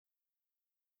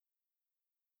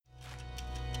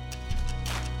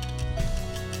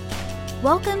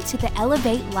Welcome to the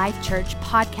Elevate Life Church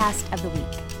podcast of the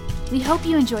week. We hope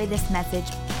you enjoy this message.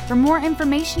 For more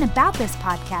information about this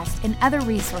podcast and other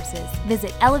resources,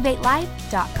 visit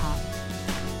elevatelife.com.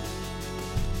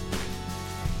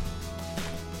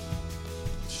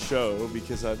 Show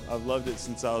because I've loved it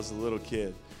since I was a little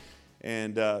kid.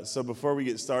 And so before we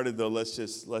get started, though, let's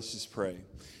just pray.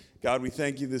 God, we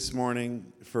thank you this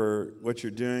morning for what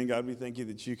you're doing. God, we thank you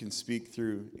that you can speak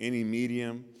through any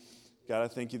medium. God, I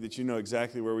thank you that you know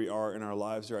exactly where we are in our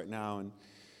lives right now. And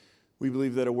we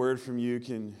believe that a word from you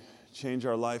can change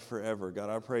our life forever. God,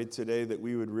 I pray today that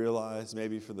we would realize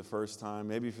maybe for the first time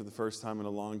in a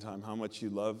long time, how much you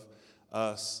love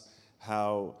us,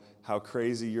 how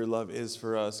crazy your love is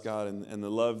for us, God, and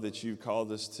the love that you've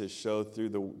called us to show to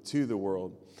the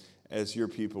world as your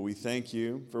people. We thank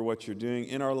you for what you're doing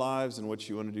in our lives and what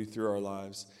you want to do through our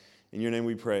lives. In your name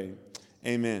we pray.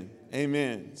 Amen.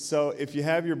 Amen. So if you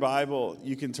have your Bible,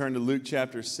 you can turn to Luke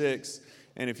chapter 6.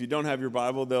 And if you don't have your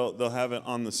Bible, they'll have it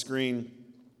on the screen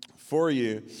for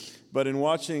you. But in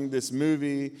watching this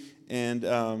movie and,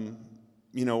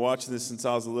 watching this since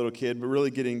I was a little kid, but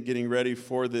really getting ready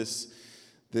for this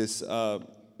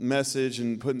message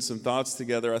and putting some thoughts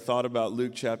together, I thought about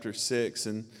Luke chapter 6.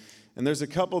 And there's a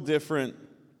couple different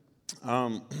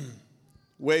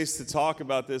ways to talk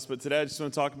about this, but today I just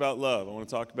want to talk about love. I want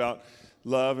to talk about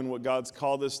love and what God's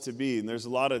called us to be. And there's a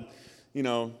lot of,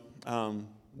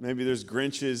 maybe there's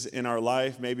Grinches in our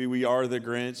life. Maybe we are the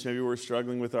Grinch. Maybe we're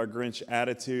struggling with our Grinch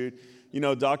attitude.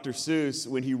 Dr. Seuss,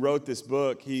 when he wrote this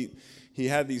book, he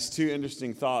had these two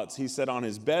interesting thoughts. He said on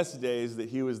his best days that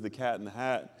he was the Cat in the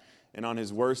Hat, and on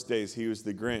his worst days he was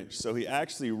the Grinch. So he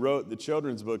actually wrote the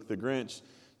children's book, The Grinch,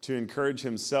 to encourage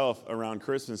himself around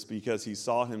Christmas because he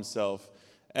saw himself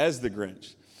as the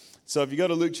Grinch. So if you go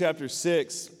to Luke chapter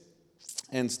 6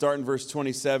 and start in verse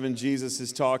 27, Jesus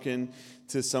is talking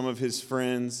to some of his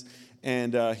friends,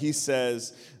 and he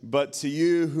says, "But to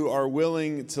you who are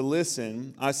willing to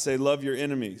listen, I say, love your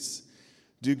enemies.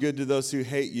 Do good to those who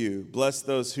hate you. Bless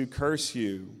those who curse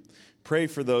you. Pray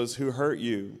for those who hurt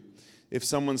you. If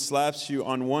someone slaps you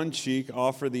on one cheek,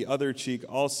 offer the other cheek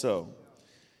also.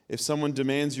 If someone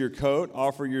demands your coat,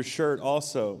 offer your shirt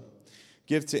also.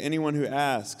 Give to anyone who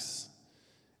asks.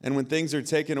 And when things are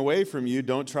taken away from you,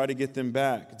 don't try to get them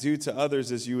back. Do to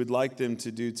others as you would like them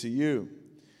to do to you.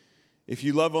 If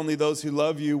you love only those who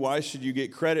love you, why should you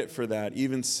get credit for that?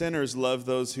 Even sinners love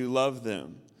those who love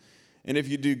them. And if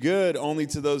you do good only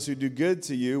to those who do good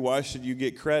to you, why should you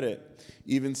get credit?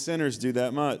 Even sinners do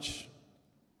that much.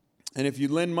 And if you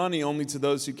lend money only to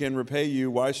those who can repay you,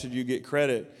 why should you get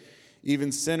credit?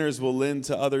 Even sinners will lend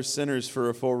to other sinners for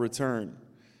a full return.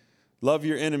 Love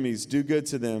your enemies, do good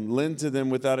to them, lend to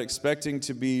them without expecting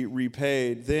to be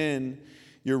repaid. Then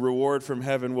your reward from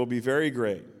heaven will be very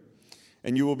great,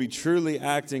 and you will be truly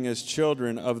acting as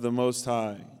children of the Most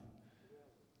High.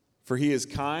 For he is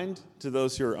kind to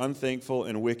those who are unthankful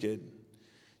and wicked.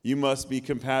 You must be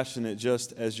compassionate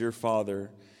just as your Father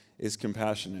is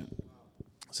compassionate."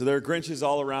 So there are Grinches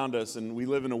all around us, and we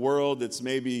live in a world that's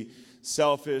maybe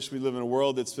selfish. We live in a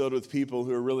world that's filled with people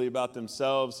who are really about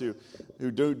themselves,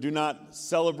 who do not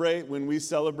celebrate when we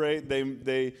celebrate.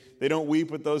 They don't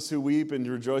weep with those who weep and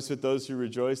rejoice with those who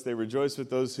rejoice. They rejoice with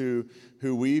those who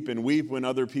weep and weep when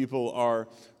other people are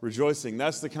rejoicing.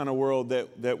 That's the kind of world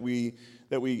that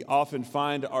we often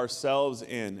find ourselves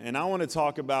in. And I want to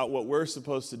talk about what we're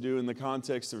supposed to do in the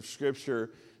context of Scripture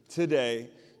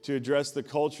today to address the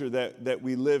culture that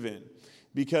we live in.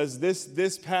 Because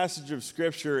this passage of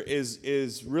Scripture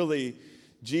is really,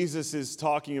 Jesus is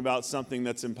talking about something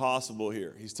that's impossible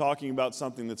here. He's talking about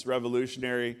something that's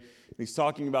revolutionary. He's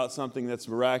talking about something that's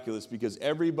miraculous, because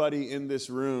everybody in this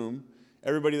room,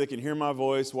 everybody that can hear my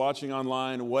voice, watching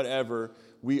online, whatever,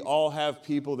 we all have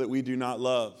people that we do not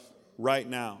love right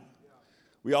now.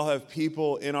 We all have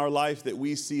people in our life that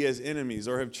we see as enemies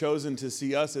or have chosen to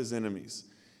see us as enemies.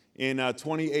 In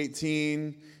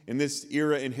 2018, in this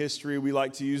era in history, we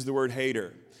like to use the word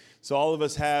hater. So all of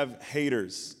us have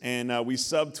haters, and we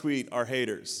subtweet our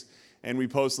haters. And we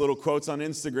post little quotes on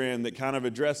Instagram that kind of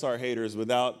address our haters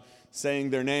without saying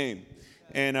their name.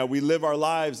 And we live our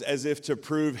lives as if to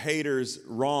prove haters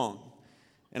wrong.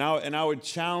 And I would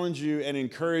challenge you and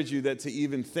encourage you that to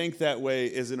even think that way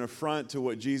is an affront to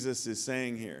what Jesus is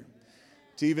saying here.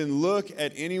 To even look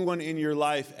at anyone in your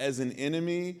life as an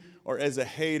enemy or as a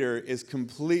hater is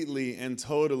completely and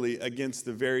totally against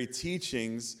the very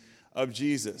teachings of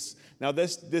Jesus. Now,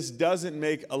 this doesn't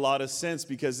make a lot of sense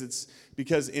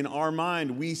because in our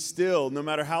mind, we still, no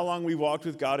matter how long we've walked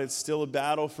with God, it's still a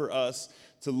battle for us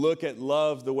to look at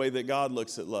love the way that God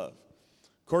looks at love.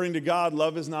 According to God,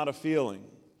 love is not a feeling.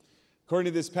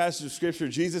 According to this passage of Scripture,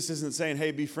 Jesus isn't saying,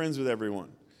 hey, be friends with everyone.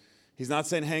 He's not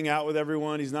saying hang out with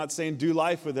everyone. He's not saying do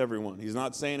life with everyone. He's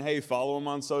not saying, hey, follow him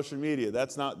on social media.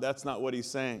 That's not what he's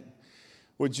saying.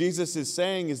 What Jesus is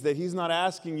saying is that he's not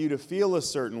asking you to feel a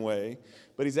certain way,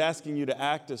 but he's asking you to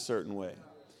act a certain way.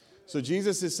 So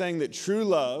Jesus is saying that true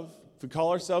love, if we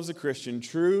call ourselves a Christian,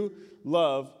 true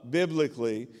love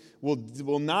biblically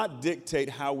will not dictate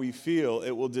how we feel.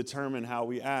 It will determine how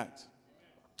we act.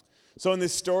 So in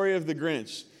this story of the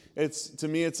Grinch, to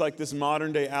me it's like this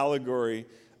modern day allegory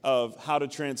of how to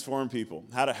transform people,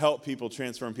 how to help people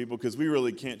transform people, because we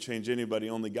really can't change anybody.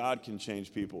 Only God can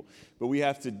change people. But we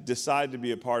have to decide to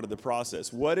be a part of the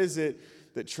process. What is it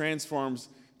that transforms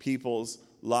people's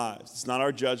lives? It's not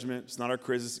our judgment. It's not our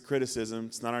criticism.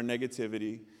 It's not our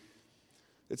negativity.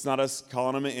 It's not us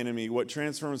calling them an enemy. What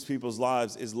transforms people's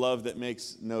lives is love that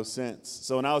makes no sense.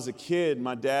 So when I was a kid,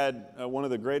 my dad, one of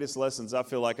the greatest lessons I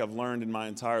feel like I've learned in my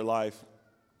entire life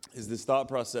is this thought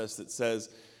process that says,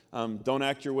 don't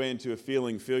act your way into a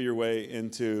feeling, feel your way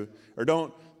into, or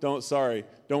don't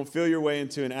feel your way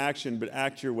into an action, but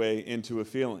act your way into a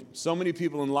feeling. So many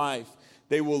people in life,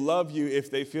 they will love you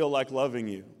if they feel like loving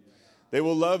you. They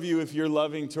will love you if you're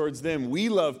loving towards them. We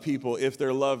love people if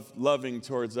they're loving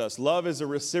towards us. Love is a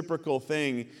reciprocal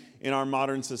thing in our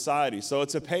modern society. So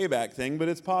it's a payback thing, but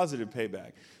it's positive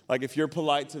payback. Like if you're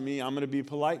polite to me, I'm going to be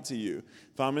polite to you.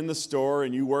 If I'm in the store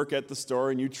and you work at the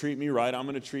store and you treat me right, I'm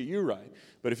going to treat you right.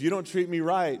 But if you don't treat me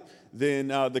right, then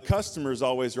the customer's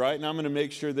always right, and I'm going to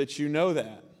make sure that you know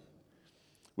that.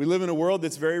 We live in a world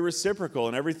that's very reciprocal,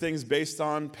 and everything's based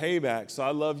on payback. So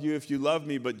I love you if you love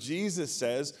me. But Jesus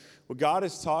says, what God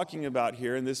is talking about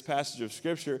here in this passage of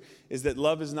Scripture is that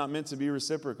love is not meant to be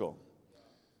reciprocal.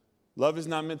 Love is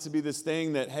not meant to be this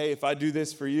thing that, hey, if I do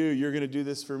this for you, you're going to do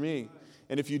this for me.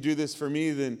 And if you do this for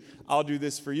me, then I'll do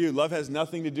this for you. Love has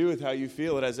nothing to do with how you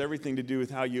feel. It has everything to do with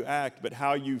how you act. But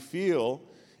how you feel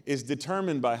is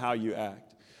determined by how you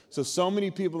act. So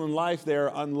many people in life, they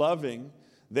are unloving.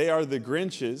 They are the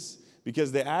Grinches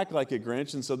because they act like a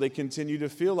Grinch, and so they continue to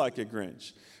feel like a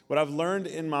Grinch. What I've learned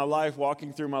in my life,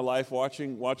 walking through my life,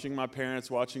 watching my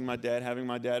parents, watching my dad, having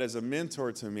my dad as a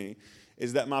mentor to me,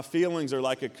 is that my feelings are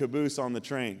like a caboose on the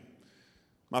train.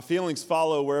 My feelings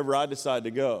follow wherever I decide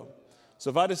to go. So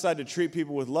if I decide to treat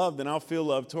people with love, then I'll feel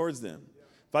love towards them.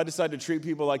 If I decide to treat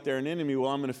people like they're an enemy,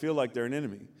 well, I'm going to feel like they're an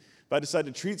enemy. If I decide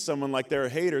to treat someone like they're a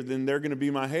hater, then they're going to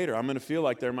be my hater. I'm going to feel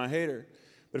like they're my hater.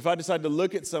 But if I decide to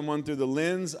look at someone through the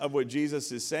lens of what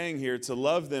Jesus is saying here, to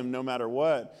love them no matter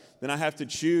what, then I have to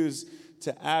choose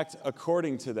to act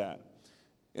according to that.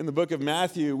 In the book of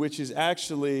Matthew, which is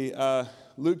actually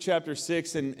Luke chapter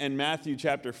 6 and Matthew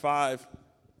chapter 5,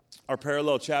 are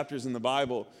parallel chapters in the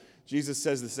Bible. Jesus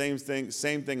says the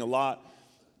same thing a lot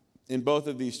in both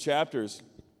of these chapters.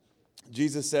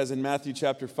 Jesus says in Matthew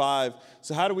chapter 5,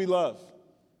 so how do we love?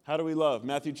 How do we love?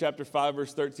 Matthew chapter 5,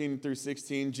 verse 13 through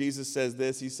 16, Jesus says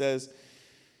this. He says,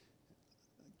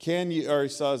 you are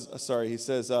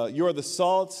the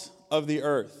salt of the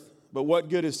earth, but what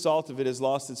good is salt if it has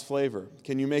lost its flavor?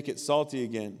 Can you make it salty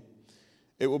again?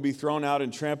 It will be thrown out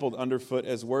and trampled underfoot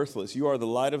as worthless. You are the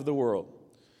light of the world,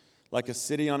 like a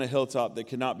city on a hilltop that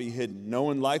cannot be hidden. No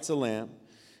one lights a lamp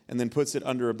and then puts it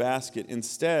under a basket.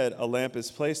 Instead, a lamp is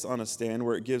placed on a stand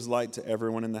where it gives light to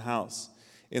everyone in the house.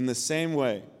 In the same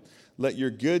way, let your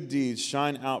good deeds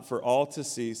shine out for all to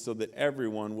see so that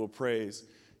everyone will praise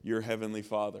your heavenly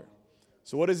Father.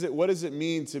 So what does it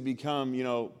mean to become,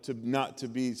 to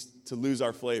lose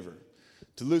our flavor?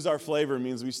 To lose our flavor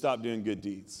means we stop doing good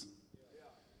deeds.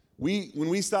 When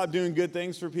we stop doing good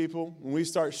things for people, when we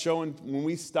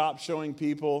stop showing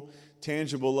people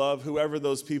tangible love, whoever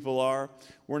those people are,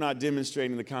 we're not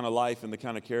demonstrating the kind of life and the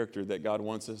kind of character that God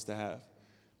wants us to have.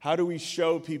 How do we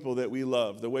show people that we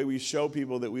love? The way we show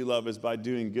people that we love is by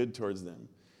doing good towards them,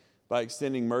 by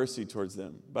extending mercy towards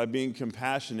them, by being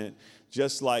compassionate,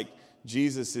 just like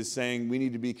Jesus is saying we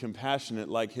need to be compassionate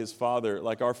like his Father,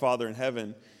 like our Father in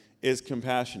heaven is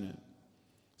compassionate.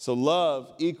 So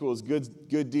love equals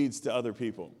good deeds to other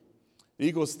people. It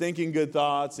equals thinking good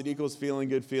thoughts. It equals feeling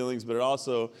good feelings, but it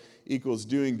also equals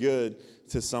doing good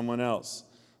to someone else.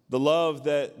 The love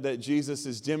that Jesus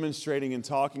is demonstrating and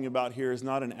talking about here is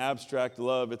not an abstract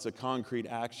love. It's a concrete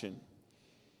action.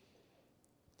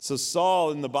 So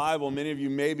Saul in the Bible, many of you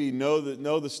maybe know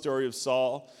the story of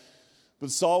Saul.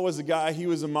 But Saul was a guy, he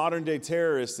was a modern day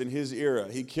terrorist in his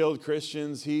era. He killed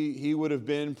Christians. He would have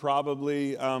been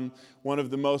probably one of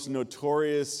the most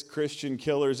notorious Christian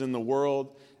killers in the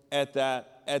world at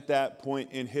that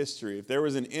point in history. If there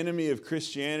was an enemy of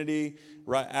Christianity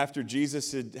right after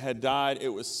Jesus had died, it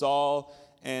was Saul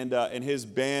and his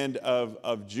band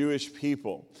of Jewish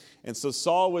people. And so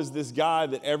Saul was this guy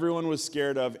that everyone was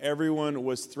scared of, everyone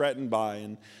was threatened by.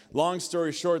 And long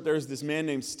story short, there's this man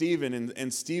named Stephen,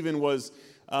 and Stephen was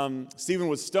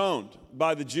stoned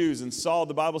by the Jews. And Saul,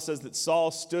 the Bible says that Saul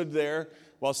stood there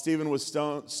while Stephen was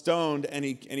stoned, and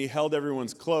he held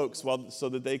everyone's cloaks so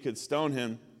that they could stone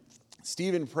him.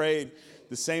 Stephen prayed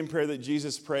the same prayer that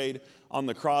Jesus prayed on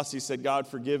the cross. He said, God,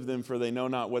 forgive them, for they know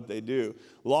not what they do.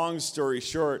 Long story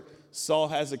short, Saul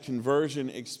has a conversion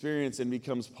experience and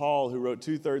becomes Paul, who wrote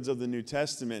 2/3 of the New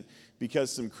Testament,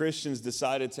 because some Christians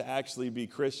decided to actually be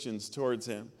Christians towards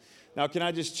him. Now, can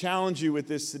I just challenge you with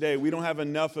this today? We don't have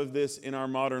enough of this in our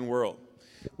modern world.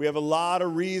 We have a lot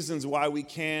of reasons why we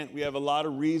can't. We have a lot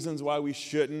of reasons why we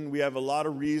shouldn't. We have a lot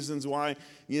of reasons why,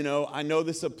 I know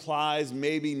this applies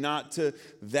maybe not to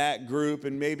that group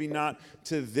and maybe not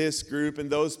to this group and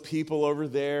those people over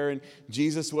there. And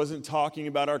Jesus wasn't talking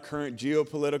about our current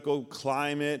geopolitical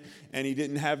climate, and he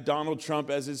didn't have Donald Trump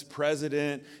as his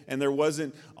president, and there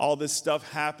wasn't all this stuff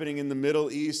happening in the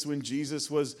Middle East when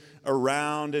Jesus was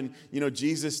around, and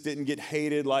Jesus didn't get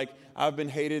hated like I've been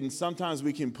hated. And sometimes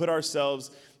we can get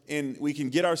ourselves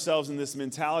in this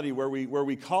mentality where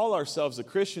we call ourselves a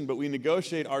Christian, but we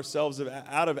negotiate ourselves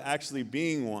out of actually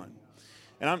being one.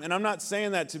 And I'm not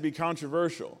saying that to be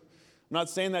controversial. I'm not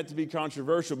saying that to be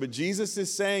controversial, but Jesus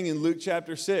is saying in Luke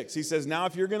chapter 6, he says, now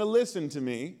if you're going to listen to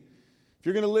me,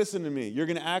 you're going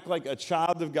to act like a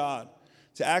child of God.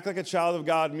 To act like a child of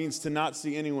God means to not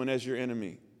see anyone as your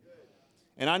enemy.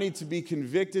 And I need to be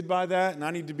convicted by that, and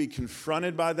I need to be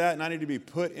confronted by that, and I need to be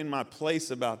put in my place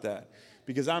about that,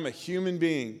 because I'm a human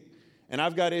being, and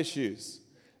I've got issues,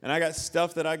 and I got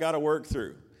stuff that I got to work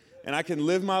through. And I can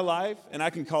live my life, and I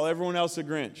can call everyone else a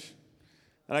Grinch.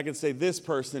 And I can say this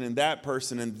person, and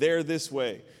they're this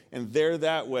way, and they're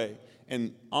that way,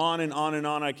 and on and on and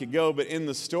on I could go. But in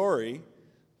the story,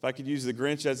 if I could use the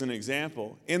Grinch as an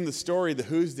example, in the story, the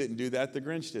Who's didn't do that, the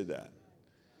Grinch did that.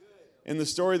 In the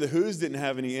story, the Who's didn't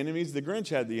have any enemies, the Grinch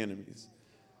had the enemies.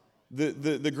 The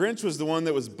Grinch was the one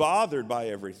that was bothered by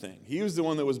everything. He was the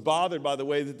one that was bothered by the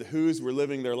way that the Who's were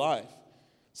living their life.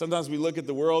 Sometimes we look at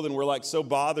the world and we're like so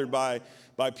bothered by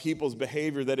people's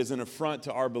behavior that is an affront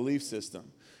to our belief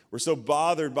system. We're so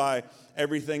bothered by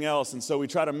everything else, and so we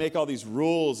try to make all these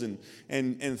rules and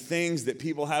things that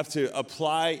people have to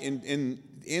apply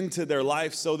into their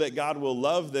life so that God will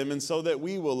love them and so that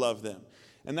we will love them.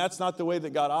 And that's not the way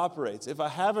that God operates. If I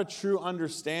have a true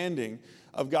understanding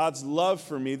of God's love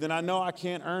for me, then I know I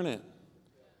can't earn it.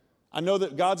 I know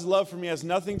that God's love for me has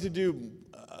nothing to do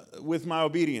with my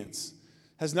obedience,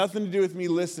 has nothing to do with me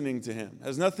listening to him,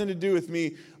 has nothing to do with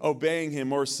me obeying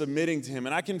him or submitting to him.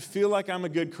 And I can feel like I'm a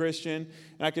good Christian,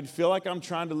 and I can feel like I'm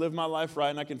trying to live my life right,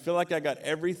 and I can feel like I got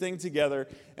everything together,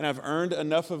 and I've earned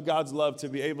enough of God's love to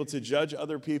be able to judge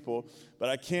other people, but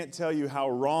I can't tell you how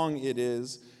wrong it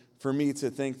is for me to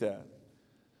think that.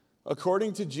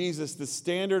 According to Jesus, the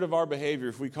standard of our behavior,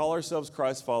 if we call ourselves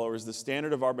Christ followers, the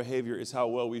standard of our behavior is how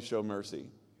well we show mercy.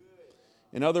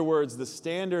 In other words, the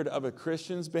standard of a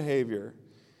Christian's behavior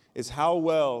is how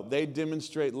well they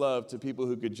demonstrate love to people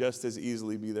who could just as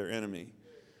easily be their enemy.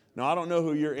 Now, I don't know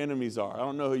who your enemies are. I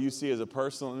don't know who you see as a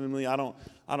personal enemy. I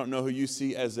don't know who you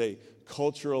see as a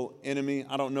cultural enemy.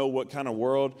 I don't know what kind of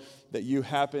world that you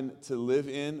happen to live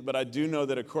in, but I do know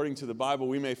that according to the Bible,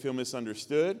 we may feel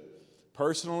misunderstood.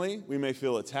 Personally, we may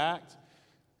feel attacked.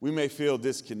 We may feel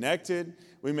disconnected.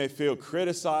 We may feel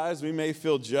criticized. We may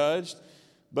feel judged.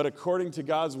 But according to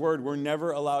God's word, we're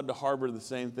never allowed to harbor the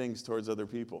same things towards other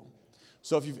people.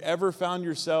 So if you've ever found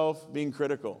yourself being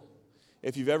critical,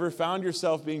 if you've ever found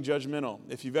yourself being judgmental,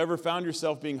 if you've ever found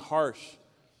yourself being harsh,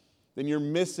 then you're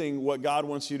missing what God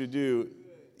wants you to do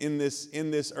in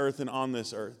this earth and on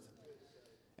this earth.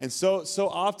 And so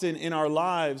often in our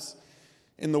lives,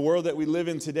 in the world that we live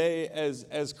in today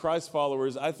as Christ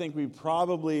followers, I think we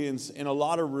probably, in a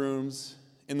lot of rooms,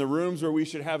 in the rooms where we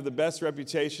should have the best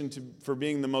reputation for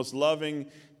being the most loving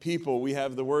people, we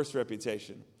have the worst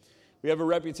reputation. We have a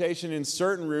reputation in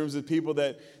certain rooms of people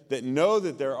that know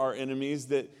that there are enemies,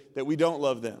 that we don't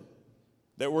love them,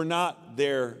 that we're not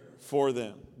there for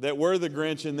them, that we're the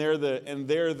Grinch and they're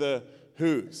the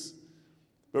Who's.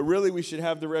 But really, we should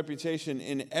have the reputation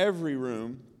in every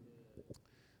room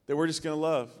that we're just going to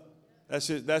love. That's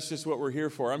just what we're here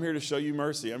for. I'm here to show you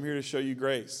mercy. I'm here to show you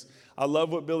grace. I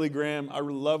love what Billy Graham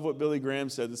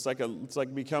said. It's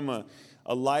like become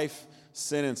a life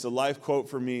sentence, a life quote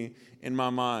for me in my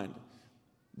mind.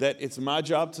 That it's my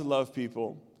job to love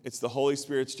people, it's the Holy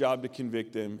Spirit's job to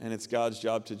convict them, and it's God's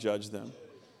job to judge them.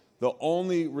 The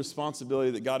only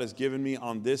responsibility that God has given me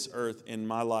on this earth in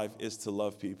my life is to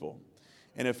love people.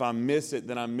 And if I miss it,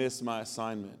 then I miss my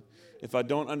assignment. If I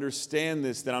don't understand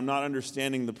this, then I'm not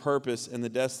understanding the purpose and the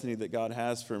destiny that God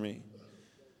has for me.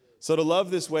 So to love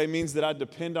this way means that I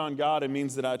depend on God. It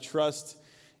means that I trust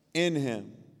in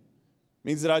Him.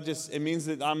 It means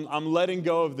that I'm letting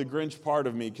go of the Grinch part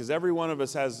of me, because every one of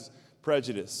us has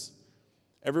prejudice.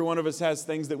 Every one of us has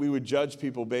things that we would judge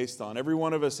people based on. Every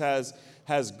one of us has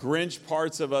Grinch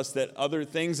parts of us, that other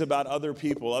things about other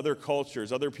people, other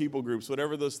cultures, other people groups,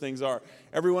 whatever those things are.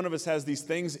 Every one of us has these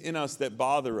things in us that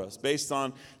bother us based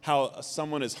on how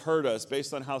someone has hurt us,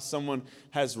 based on how someone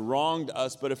has wronged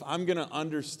us. But if I'm going to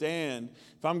understand,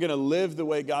 if I'm going to live the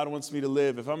way God wants me to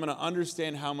live, if I'm going to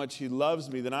understand how much He loves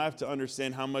me, then I have to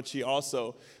understand how much He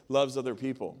also loves other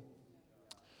people.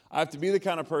 I have to be the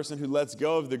kind of person who lets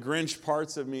go of the Grinch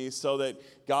parts of me so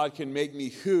that God can make me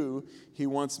who He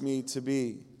wants me to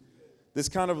be. This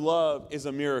kind of love is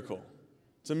a miracle.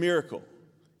 It's a miracle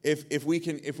if we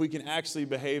can actually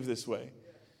behave this way.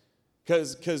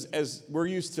 Because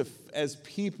as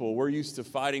people, we're used to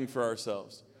fighting for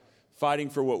ourselves.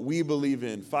 Fighting for what we believe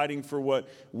in, fighting for what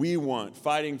we want,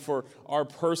 fighting for our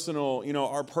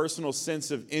personal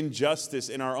sense of injustice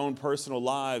in our own personal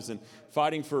lives, and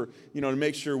fighting for, to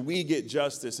make sure we get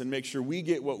justice and make sure we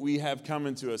get what we have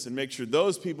coming to us, and make sure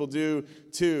those people do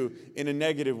too in a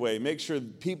negative way. Make sure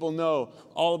people know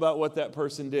all about what that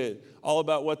person did, all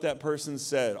about what that person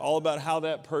said, all about how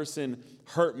that person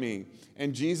hurt me.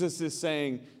 And Jesus is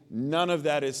saying, none of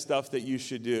that is stuff that you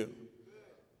should do.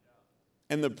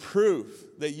 And the proof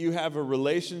that you have a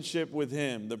relationship with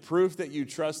Him, the proof that you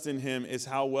trust in Him, is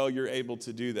how well you're able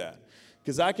to do that.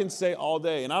 Because I can say all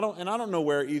day, and I don't know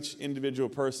where each individual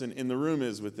person in the room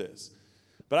is with this,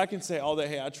 but I can say all day,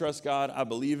 hey, I trust God, I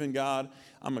believe in God,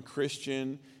 I'm a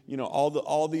Christian,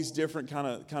 all these different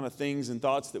kind of things and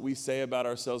thoughts that we say about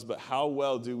ourselves. But how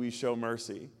well do we show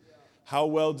mercy? How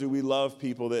well do we love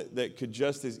people that could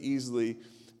just as easily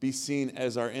be seen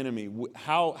as our enemy?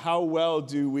 How well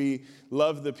do we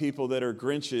love the people that are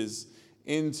Grinches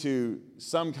into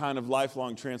some kind of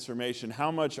lifelong transformation?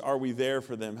 How much are we there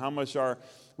for them? How much are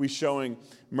we showing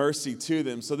mercy to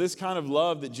them? So this kind of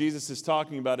love that Jesus is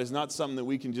talking about is not something that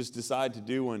we can just decide to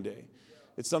do one day.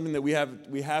 It's something that we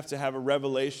have to have a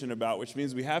revelation about, which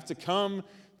means we have to come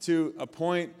to a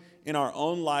point in our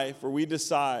own life where we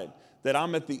decide that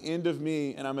I'm at the end of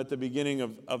me and I'm at the beginning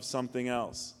of something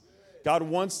else. God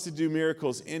wants to do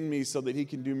miracles in me so that He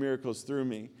can do miracles through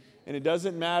me. And it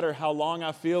doesn't matter how long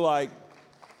I feel like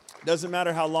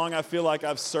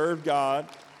I've served God.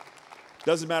 It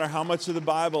doesn't matter how much of the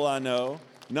Bible I know.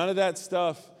 None of that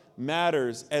stuff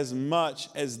matters as much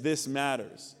as this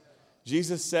matters.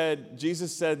 Jesus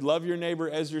said, love your neighbor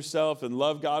as yourself and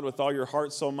love God with all your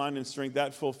heart, soul, mind, and strength.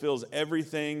 That fulfills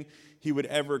everything He would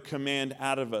ever command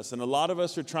out of us. And a lot of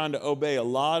us are trying to obey a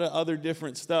lot of other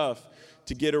different stuff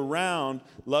to get around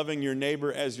loving your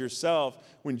neighbor as yourself,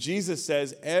 when Jesus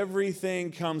says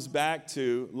everything comes back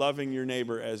to loving your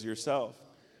neighbor as yourself.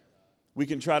 We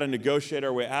can try to negotiate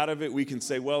our way out of it. We can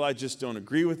say, well, I just don't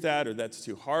agree with that, or that's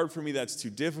too hard for me, that's too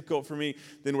difficult for me.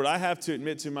 Then what I have to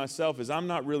admit to myself is I'm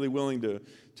not really willing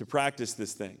to practice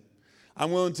this thing.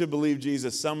 I'm willing to believe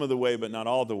Jesus some of the way, but not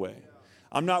all the way.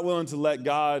 I'm not willing to let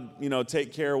God,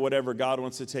 take care of whatever God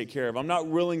wants to take care of. I'm not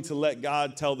willing to let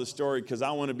God tell the story because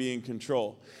I want to be in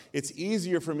control. It's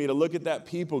easier for me to look at that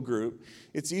people group.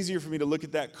 It's easier for me to look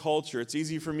at that culture. It's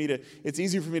easier for me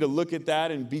to look at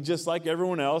that and be just like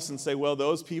everyone else and say, well,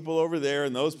 those people over there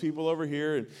and those people over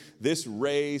here and this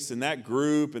race and that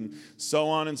group and so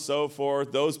on and so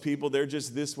forth. Those people, they're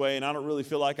just this way, and I don't really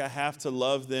feel like I have to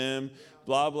love them,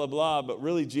 blah, blah, blah. But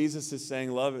really, Jesus is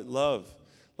saying, love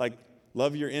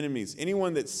your enemies.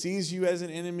 Anyone that sees you as an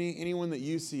enemy, anyone that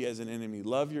you see as an enemy,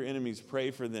 love your enemies,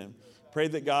 pray for them. Pray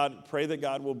that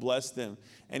God will bless them.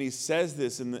 And He says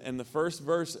this in the first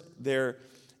verse there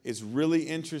is really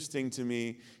interesting to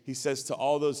me. He says to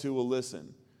all those who will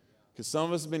listen. Because some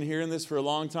of us have been hearing this for a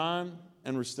long time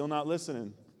and we're still not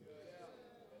listening.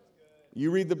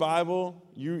 You read the Bible,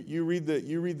 you read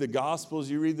the Gospels,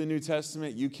 you read the New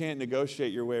Testament, you can't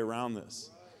negotiate your way around this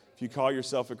if you call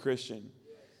yourself a Christian.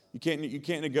 You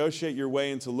can't negotiate your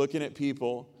way into looking at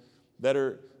people that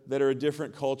are a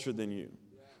different culture than you,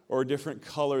 or a different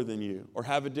color than you, or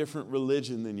have a different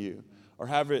religion than you, or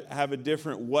have a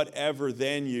different whatever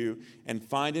than you, and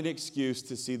find an excuse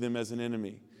to see them as an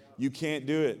enemy. You can't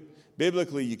do it.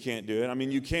 Biblically, you can't do it. I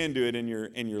mean, you can do it in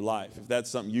your life if that's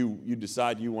something you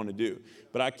decide you want to do.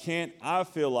 But I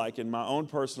feel like in my own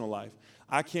personal life,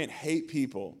 I can't hate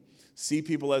people, see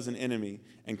people as an enemy,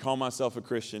 and call myself a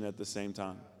Christian at the same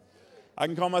time. I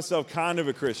can call myself kind of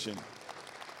a Christian,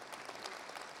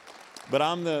 but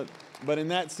I'm the But in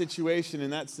that situation, in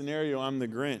that scenario, I'm the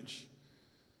Grinch.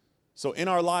 So in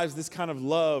our lives, this kind of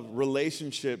love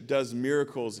relationship does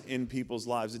miracles in people's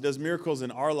lives. It does miracles in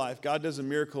our life. God does a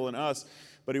miracle in us,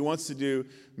 but he wants to do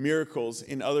miracles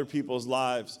in other people's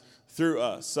lives through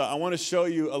us. So I want to show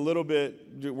you a little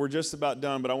bit, we're just about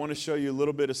done, but I want to show you a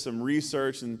little bit of some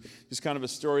research and just kind of a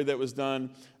story that was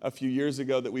done a few years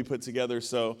ago that we put together.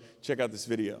 So check out this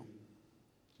video.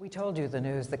 We told you the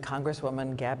news that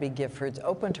Congresswoman Gabby Giffords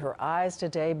opened her eyes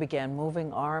today, began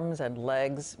moving arms and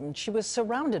legs. And she was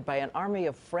surrounded by an army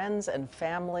of friends and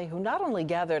family who not only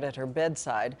gathered at her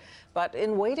bedside, but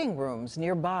in waiting rooms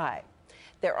nearby.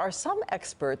 There are some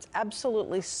experts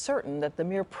absolutely certain that the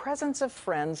mere presence of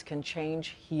friends can change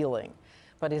healing.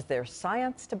 But is there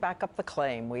science to back up the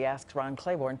claim? We asked Ron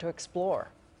Claiborne to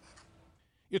explore.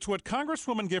 It's what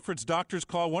Congresswoman Giffords' doctors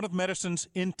call one of medicine's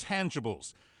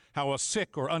intangibles. How a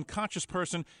sick or unconscious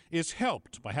person is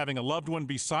helped by having a loved one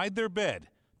beside their bed,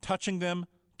 touching them,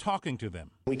 talking to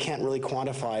them. We can't really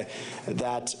quantify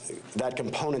that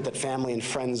component that family and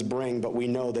friends bring, but we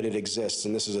know that it exists,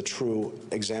 and this is a true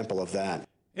example of that.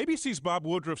 ABC's Bob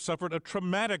Woodruff suffered a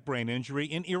traumatic brain injury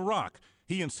in Iraq.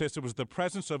 He insists it was the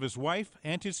presence of his wife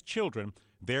and his children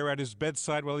there at his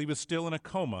bedside while he was still in a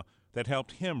coma that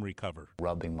helped him recover.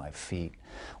 Rubbing my feet,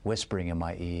 whispering in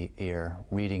my ear,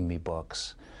 reading me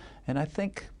books. And I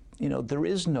think, there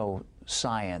is no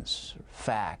science,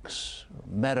 facts,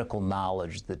 medical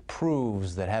knowledge that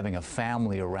proves that having a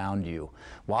family around you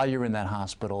while you're in that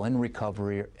hospital, in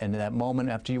recovery, and in that moment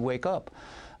after you wake up,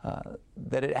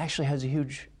 that it actually has a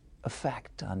huge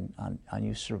effect on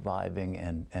you surviving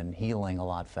and healing a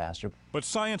lot faster. But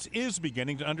science is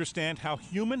beginning to understand how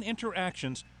human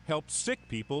interactions help sick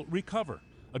people recover.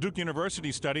 A Duke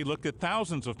University study looked at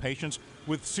thousands of patients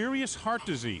with serious heart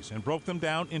disease and broke them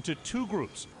down into two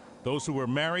groups: those who were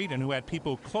married and who had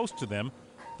people close to them,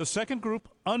 the second group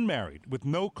unmarried with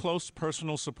no close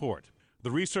personal support.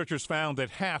 The researchers found that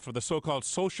half of the so-called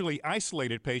socially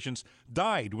isolated patients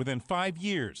died within 5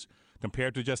 years,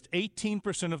 compared to just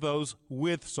 18% of those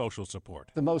with social support.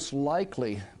 The most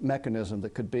likely mechanism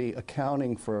that could be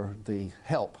accounting for the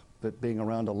help that being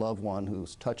around a loved one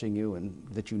who's touching you and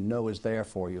that you know is there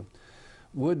for you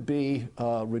would be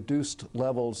reduced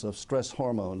levels of stress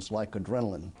hormones like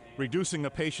adrenaline. Reducing a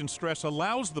patient's stress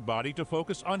allows the body to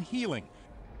focus on healing.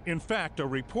 In fact, a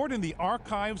report in the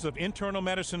Archives of Internal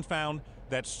Medicine found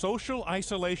that social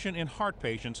isolation in heart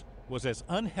patients was as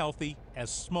unhealthy as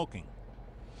smoking.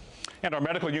 And our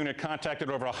medical unit contacted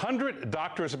over 100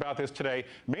 doctors about this today.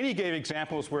 Many gave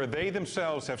examples where they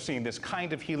themselves have seen this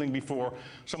kind of healing before.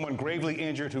 Someone gravely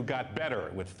injured who got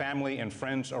better with family and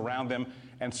friends around them.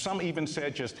 And some even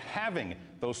said just having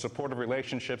those supportive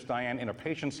relationships, Diane, in a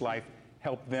patient's life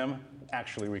helped them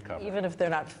actually recover. Even if they're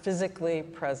not physically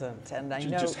present. And I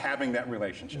know just having that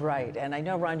relationship. Right. And I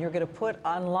know, Ron, you're going to put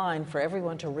online for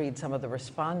everyone to read some of the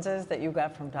responses that you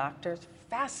got from doctors.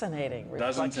 Fascinating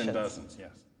reflections. Dozens and dozens, yes.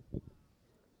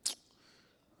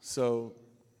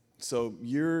 So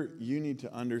you need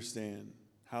to understand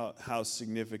how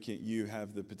significant you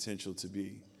have the potential to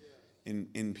be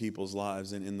in people's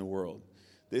lives and in the world.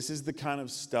 This is the kind of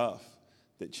stuff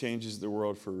that changes the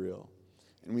world for real.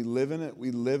 And we live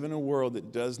in a world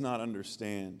that does not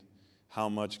understand how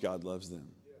much God loves them.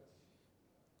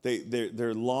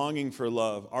 They're longing for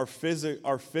love. Our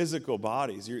physical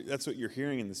bodies, that's what you're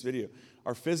hearing in this video.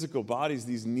 Our physical bodies,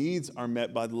 these needs are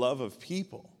met by the love of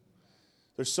people.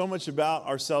 There's so much about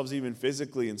ourselves, even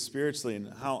physically and spiritually,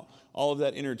 and how all of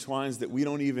that intertwines that we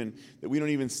don't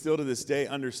even still to this day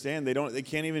understand. They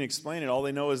can't even explain it. All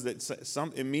they know is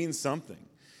that it means something.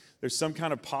 There's some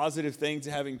kind of positive thing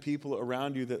to having people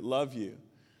around you that love you.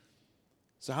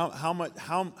 So how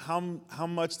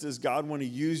much does God want to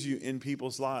use you in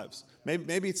people's lives?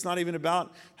 Maybe it's not even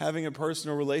about having a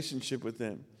personal relationship with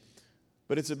them,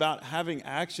 but it's about having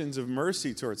actions of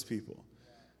mercy towards people.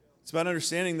 It's about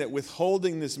understanding that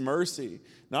withholding this mercy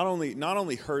not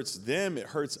only hurts them, it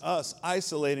hurts us,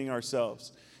 isolating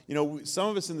ourselves. Some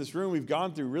of us in this room, we've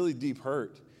gone through really deep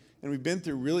hurt, and we've been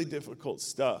through really difficult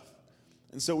stuff.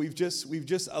 And so we've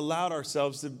just allowed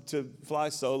ourselves to fly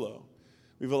solo.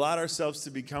 We've allowed ourselves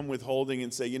to become withholding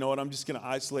and say, you know what, I'm just going to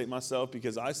isolate myself,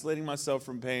 because isolating myself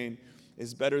from pain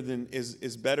is better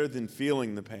than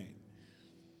feeling the pain.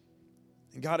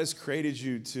 And God has created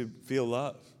you to feel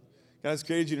love. God has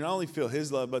created you to not only feel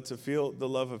His love, but to feel the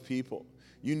love of people.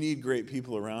 You need great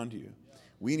people around you.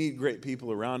 We need great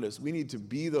people around us. We need to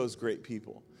be those great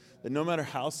people. That no matter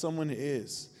how someone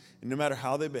is, and no matter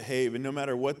how they behave, and no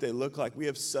matter what they look like, we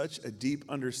have such a deep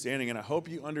understanding. And I hope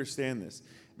you understand this.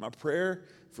 My prayer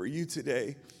for you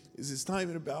today is it's not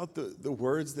even about the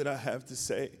words that I have to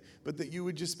say. but that you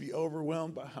would just be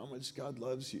overwhelmed by how much God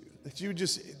loves you. That you would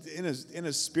just, in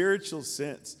a spiritual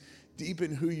sense, deep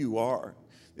in who you are,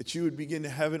 that you would begin to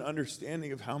have an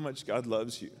understanding of how much God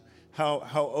loves you,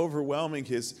 how overwhelming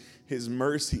his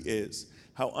mercy is,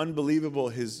 how unbelievable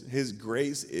his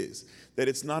grace is, that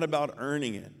it's not about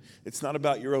earning it. It's not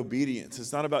about your obedience.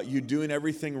 It's not about you doing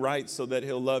everything right so that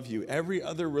he'll love you. Every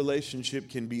other relationship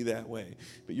can be that way,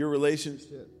 but your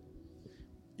relationship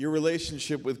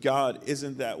with God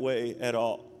isn't that way at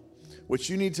all. What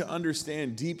you need to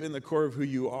understand deep in the core of who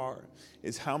you are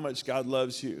is how much God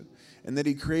loves you, and that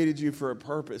he created you for a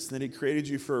purpose, and that he created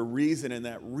you for a reason, and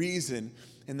that reason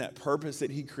and that purpose that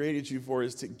he created you for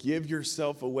is to give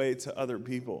yourself away to other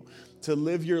people, to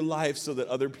live your life so that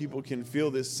other people can feel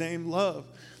this same love,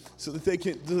 so that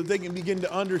they can begin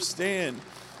to understand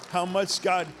how much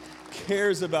God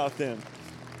cares about them,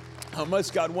 how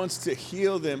much God wants to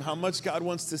heal them, how much God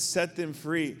wants to set them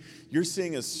free. You're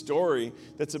seeing a story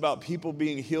that's about people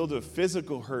being healed of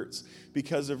physical hurts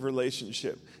because of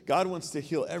relationship. God wants to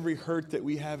heal every hurt that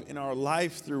we have in our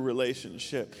life through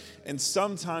relationship. And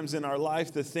sometimes in our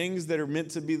life, the things that are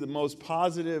meant to be the most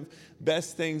positive,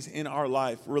 best things in our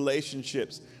life,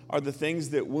 relationships, are the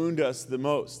things that wound us the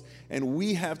most. And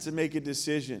we have to make a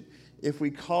decision. If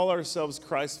we call ourselves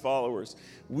Christ followers,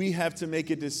 we have to make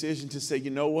a decision to say,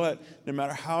 you know what? No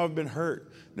matter how I've been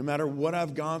hurt, no matter what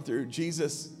I've gone through,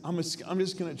 Jesus, I'm just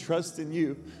going to trust in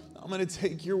you. I'm going to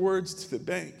take your words to the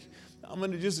bank. I'm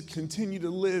going to just continue to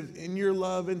live in your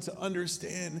love and to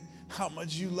understand how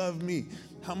much you love me,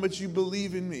 how much you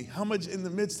believe in me, how much in the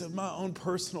midst of my own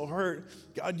personal hurt,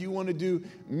 God, you want to do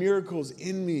miracles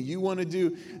in me. You want to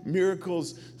do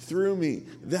miracles through me.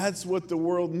 That's what the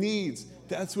world needs.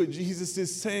 That's what Jesus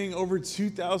is saying over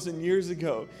 2,000 years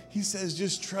ago. He says,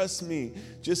 just trust me.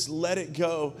 Just let it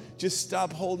go. Just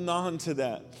stop holding on to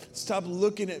that. Stop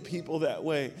looking at people that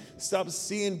way. Stop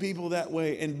seeing people that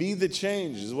way and be the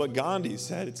change, is what Gandhi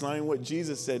said. It's not even what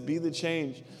Jesus said. Be the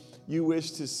change you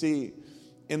wish to see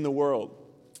in the world.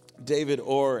 David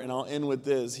Orr, and I'll end with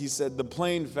this, he said, the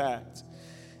plain fact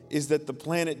is that the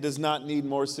planet does not need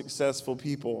more successful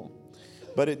people,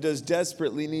 but it does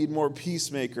desperately need more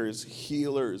peacemakers,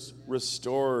 healers,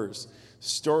 restorers,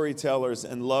 storytellers,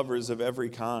 and lovers of every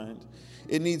kind.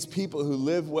 It needs people who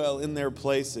live well in their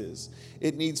places.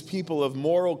 It needs people of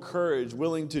moral courage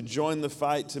willing to join the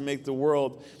fight to make the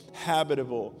world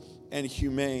habitable and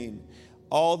humane.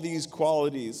 All these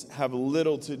qualities have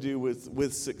little to do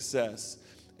with success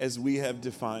as we have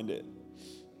defined it.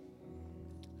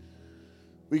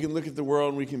 We can look at the world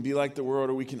and we can be like the world,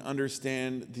 or we can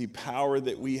understand the power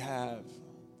that we have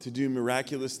to do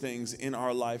miraculous things in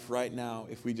our life right now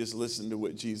if we just listen to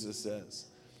what Jesus says.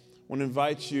 I want to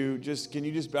invite you, can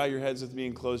you just bow your heads with me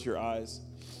and close your eyes?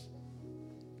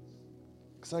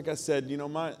 Because like I said,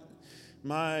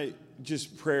 my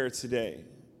just prayer today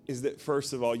is that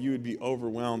first of all, you would be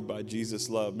overwhelmed by Jesus'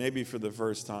 love, maybe for the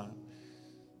first time.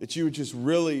 That you would just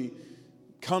really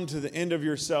come to the end of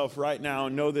yourself right now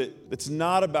and know that it's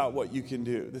not about what you can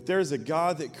do. That there's a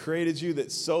God that created you,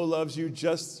 that so loves you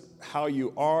just how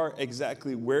you are,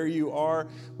 exactly where you are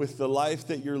with the life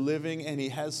that you're living, and he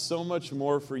has so much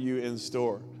more for you in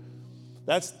store.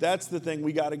 That's the thing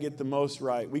we got to get the most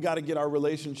right. We got to get our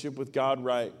relationship with God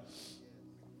right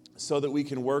so that we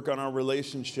can work on our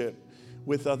relationship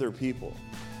with other people.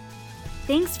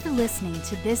 Thanks for listening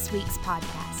to this week's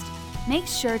podcast. Make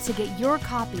sure to get your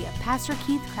copy of Pastor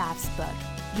Keith Craft's book,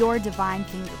 Your Divine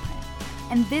Fingerprint,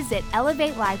 and visit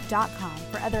elevatelife.com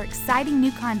for other exciting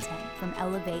new content from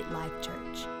Elevate Life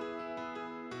Church.